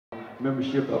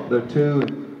membership up there too.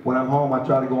 And when I'm home, I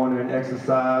try to go in there and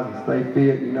exercise and stay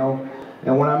fit, you know.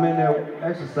 And when I'm in there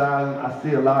exercising, I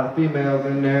see a lot of females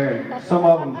in there, and some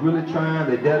of them really trying.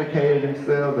 They dedicated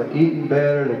themselves. They're eating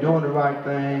better. They're doing the right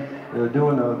thing. They're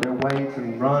doing their weights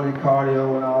and running,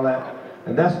 cardio, and all that.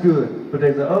 And that's good. But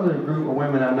there's another group of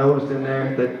women I noticed in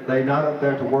there that they're not up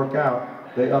there to work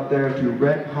out. They're up there to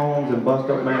wreck homes and bust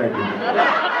up marriages.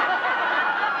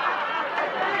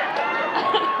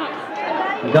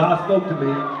 God spoke to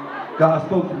me. God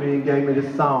spoke to me and gave me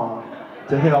this song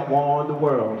to help warn the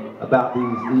world about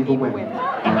these evil women.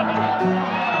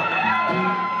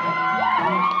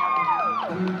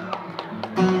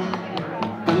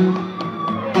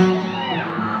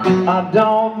 I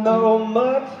don't know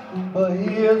much, but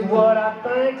here's what I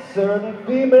think. Certain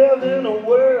females in the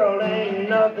world ain't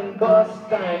nothing but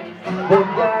stank. They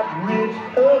got rich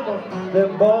husbands,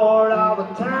 they're bored all the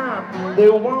time. They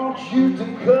want you to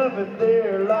cover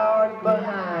their large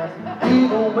behinds.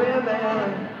 Evil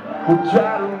women who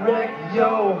try to wreck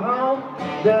your home.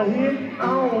 They'll hit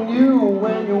on you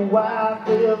when your wife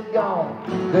is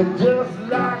gone. They're just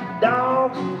like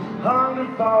dogs, hungry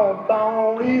for a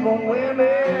bone. Evil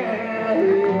women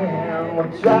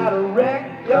will try to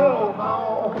wreck your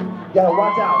home. You gotta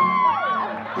watch out.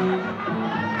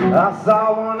 I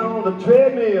saw one on the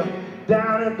treadmill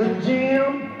down at the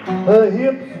gym. Her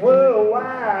hips were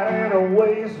wide and her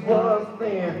waist was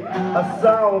thin. I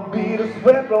saw her beat a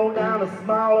sweat roll down the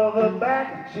small of her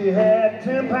back. She had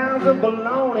 10 pounds of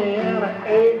bologna and an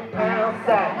 8-pound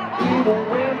sack. Evil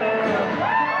women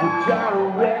who try to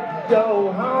wreck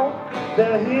your home.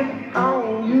 They'll hit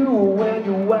on you when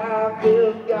your wife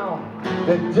is gone.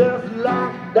 They're just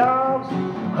like dogs,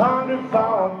 hungry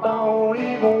for a bone.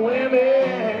 Evil women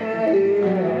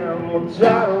will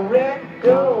try to wreck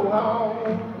your home.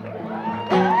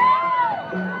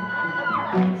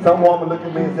 Some woman looked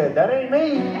at me and said, "That ain't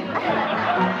me."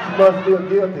 She must feel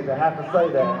guilty to have to say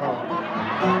that, huh?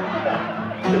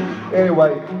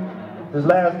 Anyway, this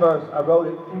last verse, I wrote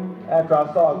it after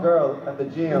I saw a girl at the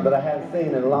gym that I hadn't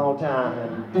seen in a long time.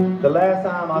 And the last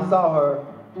time I saw her,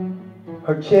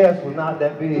 her chest was not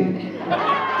that big. She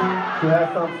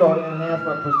had some sort of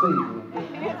enhancement procedure.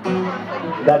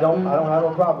 I don't have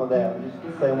no problem with that. I'm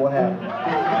just saying what happened.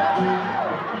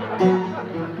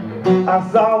 I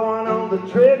saw one on the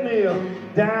treadmill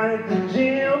down at the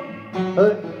gym.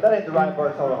 That ain't the right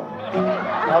verse, hold on.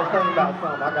 I was thinking about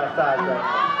something, I got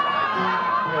sidetracked.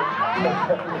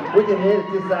 We can edit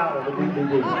this out of the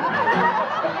DVD.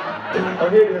 Oh,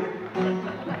 here it is.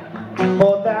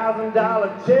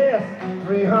 $4,000 chest,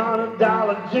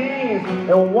 $300 jeans,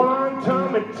 and one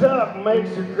tummy tuck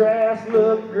makes your grass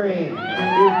look green.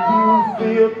 If you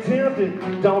feel tempted,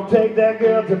 don't take that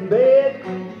girl to bed.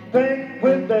 Think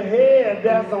with the head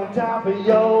that's on top of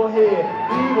your head.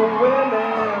 Evil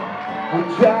women will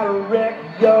try to wreck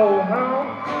your home.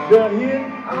 They'll hit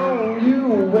on you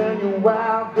when your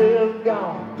wife is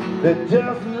gone. They're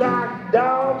just like